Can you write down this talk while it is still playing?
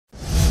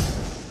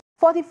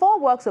44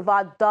 works of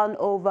art done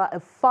over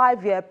a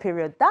 5-year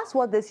period. That's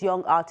what this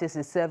young artist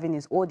is serving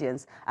his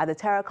audience at the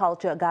Terra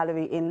Culture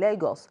Gallery in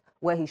Lagos,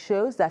 where he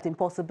shows that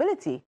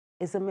impossibility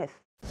is a myth.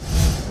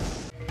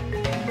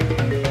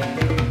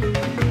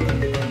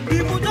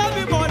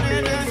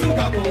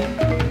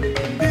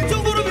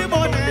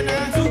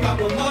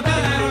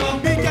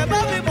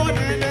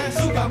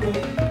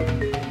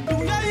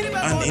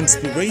 An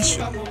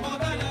inspiration,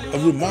 a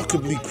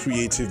remarkably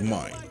creative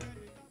mind.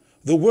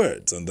 The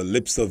words on the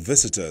lips of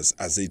visitors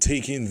as they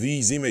take in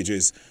these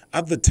images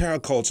at the Terra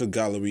Culture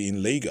Gallery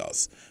in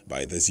Lagos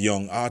by this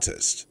young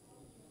artist.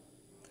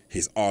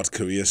 His art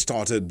career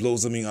started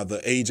blossoming at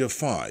the age of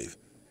 5.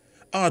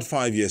 Add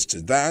 5 years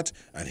to that,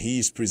 and he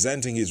is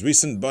presenting his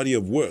recent body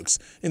of works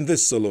in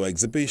this solo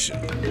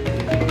exhibition.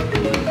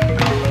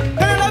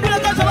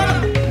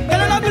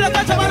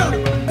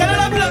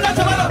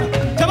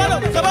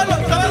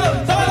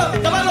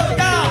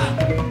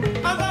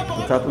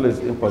 The title is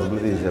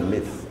Impossibility is a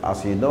Myth.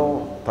 As you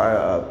know,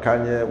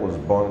 Kanye was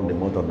born in the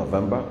month of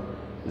November.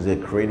 He's a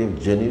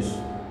creative genius,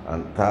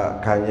 and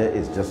Kanye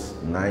is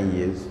just 9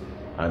 years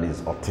and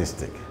is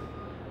autistic.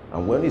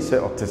 And when you say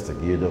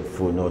autistic, you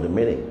don't know the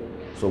meaning.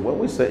 So when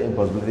we say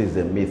impossibility is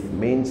a myth,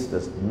 means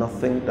there's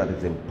nothing that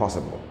is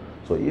impossible.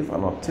 So if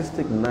an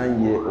autistic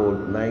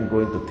 9-year-old, 9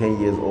 going to 10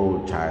 years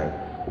old child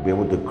will be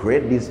able to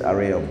create this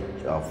array of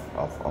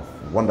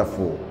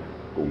wonderful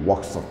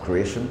works of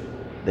creation,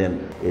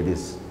 then it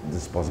is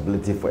this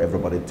possibility for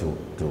everybody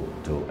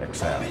to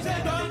excel.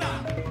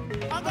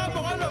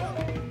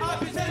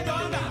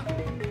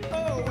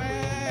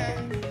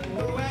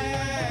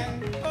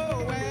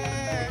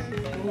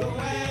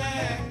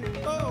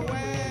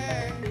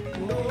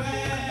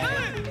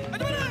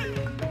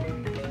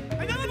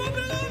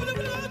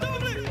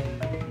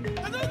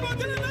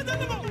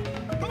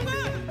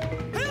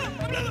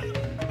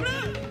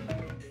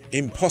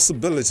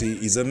 Impossibility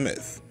is a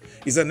Myth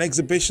is an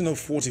exhibition of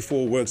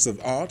 44 works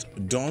of art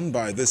done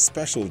by this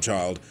special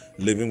child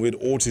living with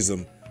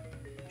autism.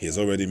 He has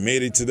already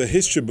made it to the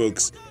history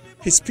books.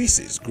 His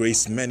pieces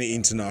grace many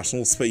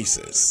international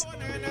spaces.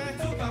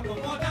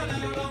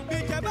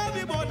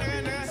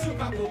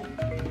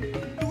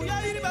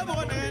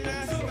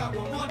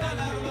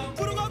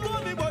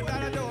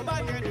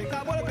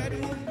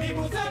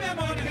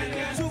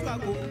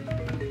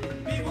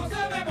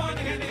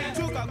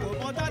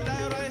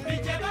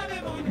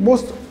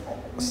 Most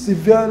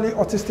severely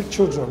autistic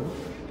children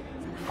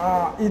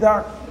are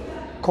either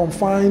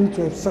confined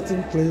to a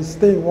certain place,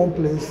 stay in one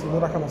place,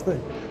 that kind of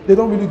thing. They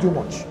don't really do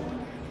much.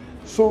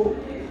 So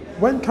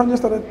when Kanye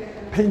started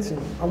painting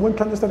and when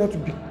Kanye started to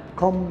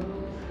become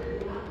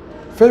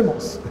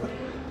famous,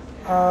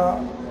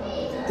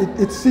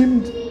 it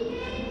seemed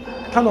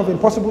kind of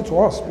impossible to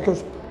us,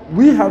 because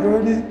we had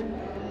already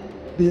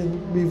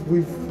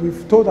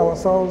we've told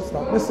ourselves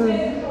that, listen,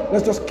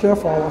 let's just care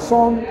for our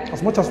son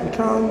as much as we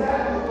can,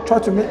 try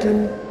to make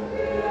him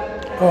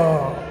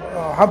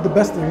have the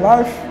best in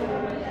life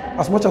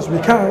as much as we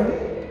can.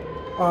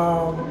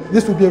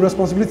 This will be a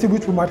responsibility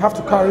which we might have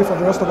to carry for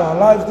the rest of our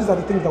lives. These are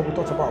the things that we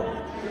thought about.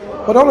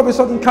 But all of a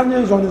sudden,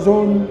 Kanye is on his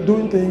own,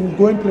 doing things,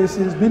 going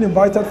places, being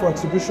invited for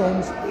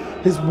exhibitions.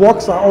 His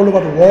works are all over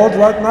the world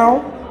right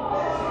now.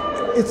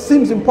 It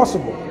seems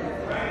impossible.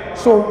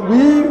 So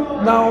we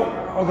now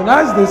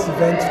organize this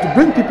event to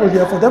bring people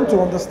here for them to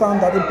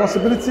understand that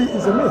impossibility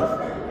is a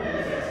myth.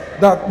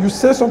 That you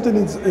say something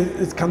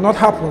it cannot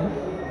happen,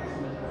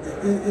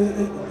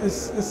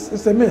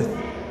 it's a myth.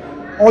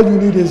 All you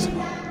need is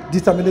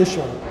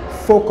determination,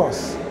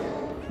 focus.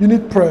 You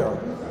need prayer.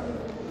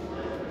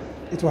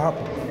 It will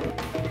happen.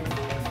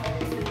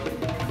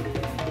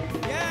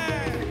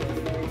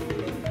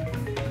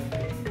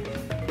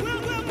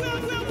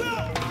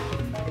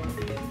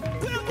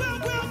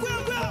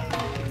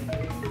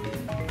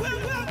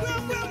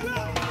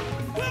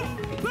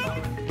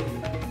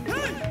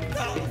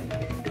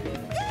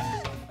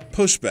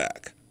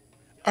 Pushback,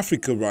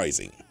 Africa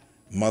Rising,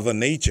 Mother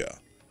Nature,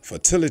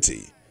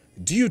 Fertility,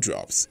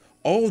 Dewdrops,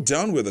 all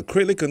done with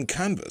acrylic and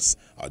canvas,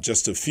 are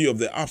just a few of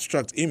the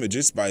abstract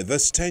images by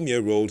this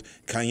 10-year-old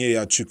Kanye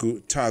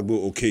Chukwu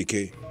Tagbo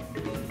Okeke.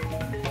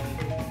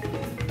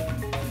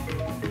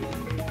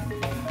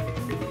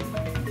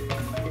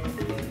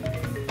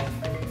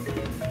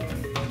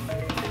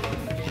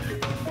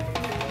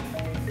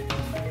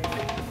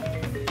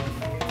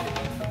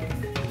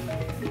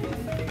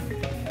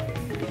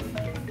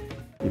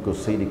 You could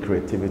see the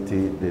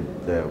creativity,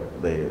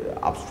 the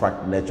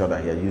abstract nature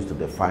that he had used to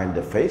define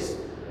the face,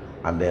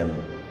 and then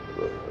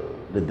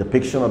the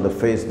depiction of the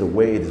face, the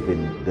way it's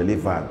been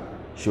delivered,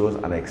 shows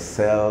an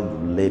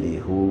excelled lady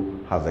who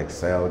has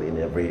excelled in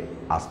every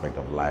aspect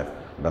of life.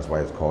 That's why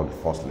it's called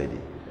First Lady.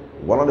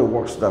 One of the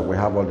works that we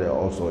have out there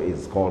also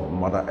is called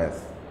Mother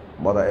Earth.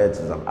 Mother Earth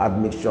is an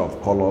admixture of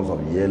colors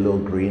of yellow,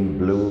 green,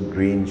 blue,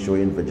 green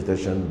showing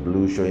vegetation,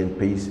 blue showing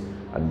peace,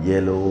 and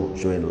yellow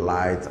showing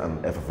light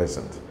and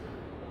effervescent.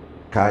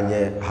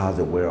 Kanye has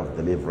a way of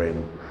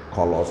delivering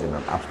colors in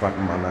an abstract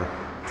manner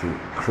to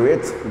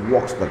create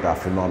works that are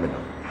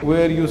phenomenal.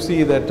 where you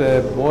see that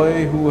a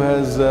boy who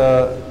has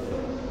a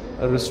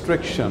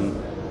restriction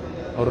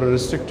or a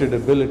restricted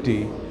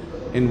ability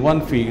in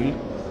one field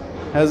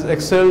has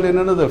excelled in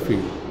another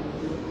field,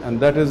 and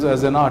that is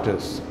as an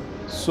artist.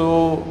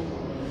 So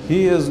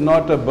he is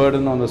not a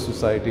burden on the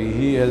society,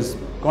 he is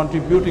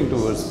contributing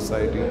towards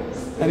society,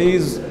 and he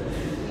is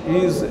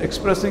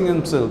expressing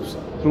himself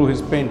through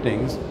his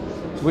paintings,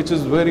 which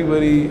is very,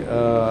 very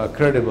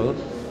credible,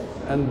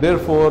 and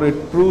therefore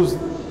it proves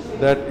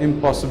that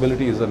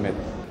impossibility is a myth.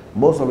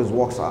 Most of his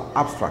works are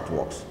abstract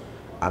works,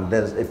 and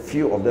there's a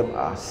few of them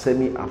are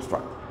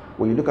semi-abstract.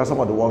 When you look at some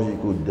of the works you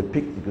could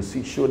depict, you could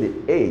see, show the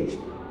age.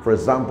 For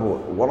example,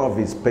 one of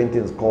his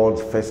paintings called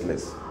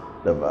Faceless,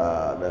 the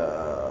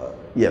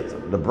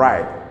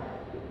bride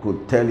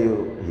could tell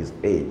you his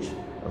age.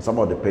 And some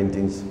of the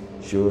paintings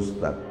shows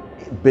that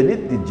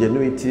beneath the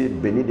genuity,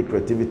 beneath the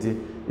creativity,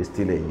 is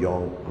still a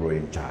young,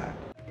 growing child.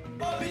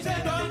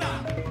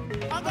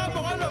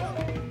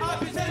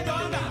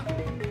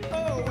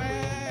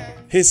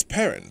 His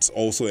parents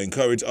also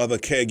encourage other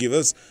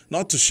caregivers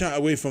not to shy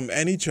away from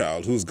any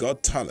child who's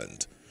got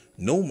talent,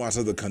 no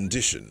matter the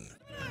condition.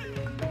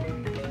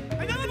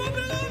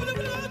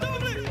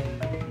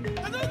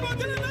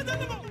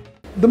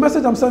 The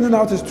message I'm sending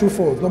out is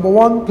twofold. Number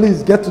one,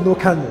 please get to know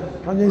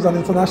Kanye. Kanye is an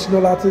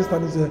international artist,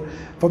 and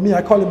for me,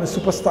 I call him a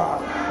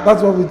superstar.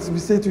 That's what we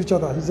say to each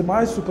other. He's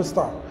my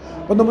superstar.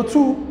 But number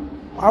two,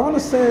 I want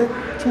to say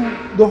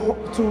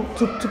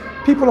to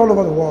people all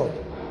over the world,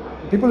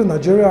 people in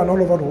Nigeria and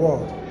all over the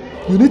world,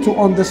 you need to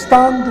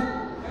understand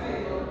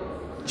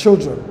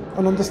children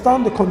and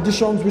understand the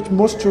conditions which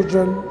most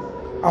children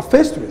are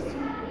faced with.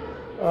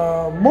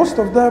 Most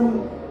of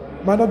them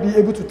might not be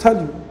able to tell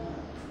you,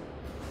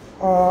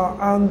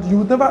 and you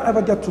will never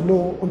ever get to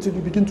know until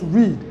you begin to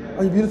read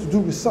and you begin to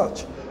do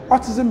research.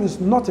 Autism is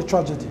not a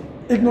tragedy.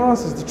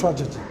 Ignorance is the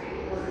tragedy.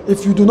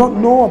 If you do not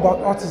know about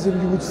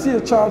autism, you would see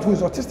a child who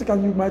is autistic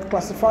and you might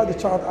classify the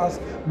child as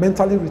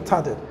mentally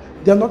retarded.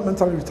 They are not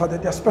mentally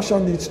retarded, they are special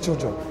needs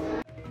children.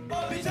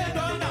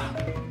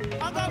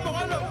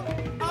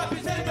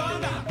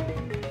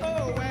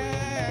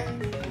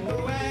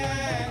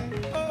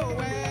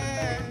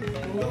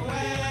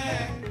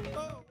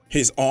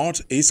 His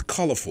art is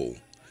colorful,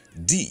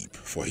 deep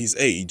for his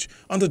age,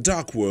 and the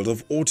dark world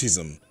of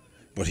autism.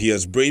 But he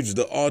has braved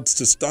the odds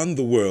to stun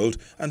the world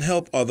and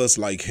help others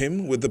like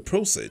him with the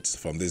proceeds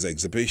from this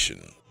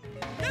exhibition.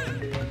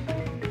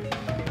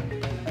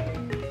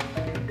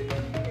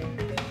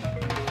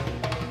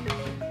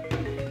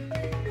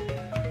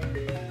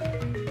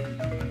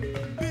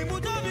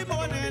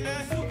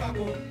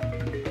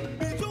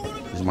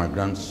 He's my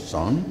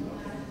grandson,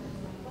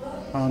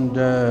 and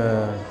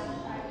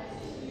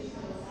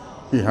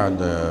he had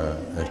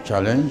a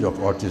challenge of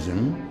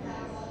autism,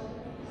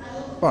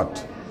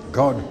 but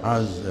God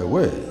has a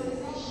way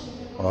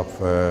of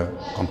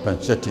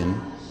compensating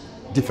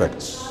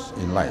defects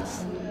in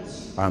life.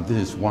 And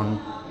this is one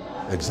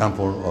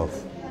example of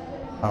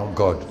how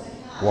God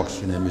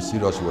works in a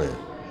mysterious way.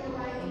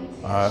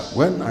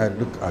 When I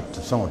look at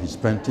some of his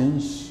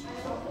paintings,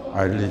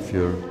 I really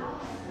feel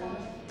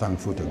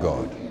thankful to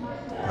God.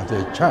 As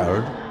a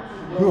child,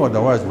 who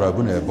otherwise would have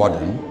been a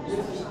burden,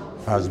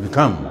 has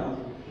become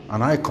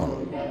an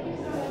icon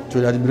to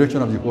the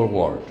admiration of the whole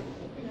world.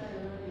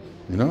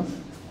 You know?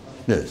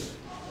 Yes.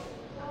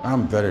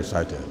 I'm very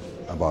excited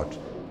about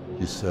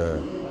his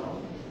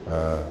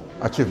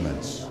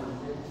achievements.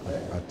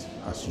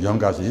 As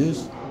young as he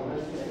is,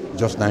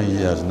 just 9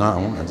 years now,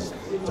 as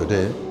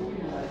today,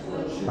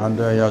 and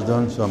he has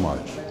done so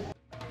much.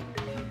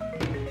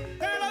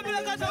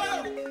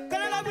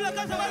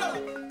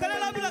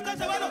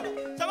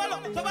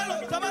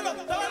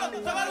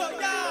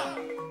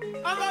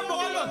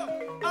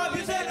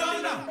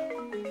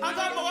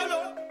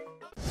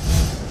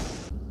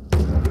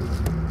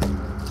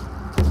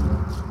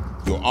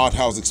 Your art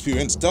house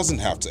experience doesn't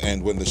have to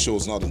end when the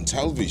show's not on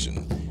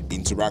television.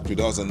 Interact with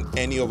us on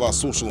any of our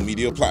social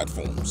media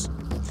platforms.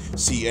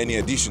 See any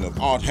edition of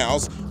Art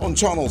House on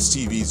Channels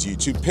TV's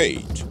YouTube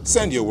page.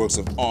 Send your works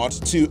of art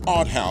to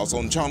Art House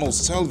on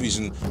Channels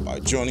Television by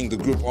joining the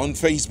group on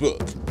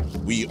Facebook.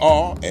 We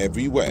are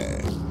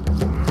everywhere.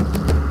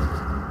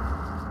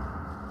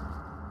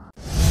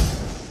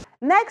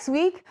 Next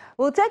week,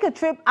 we'll take a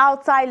trip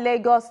outside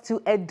Lagos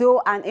to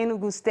Edo and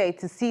Enugu State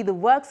to see the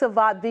works of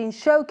art being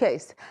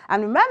showcased.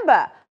 And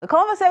remember, the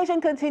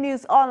conversation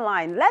continues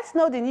online. Let's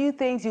know the new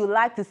things you'd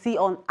like to see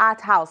on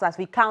Art House as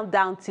we count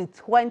down to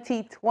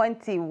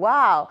 2020.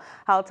 Wow,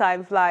 how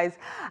time flies.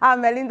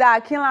 I'm Melinda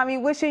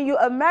Akinlami wishing you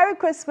a Merry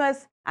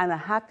Christmas and a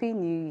Happy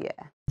New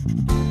Year.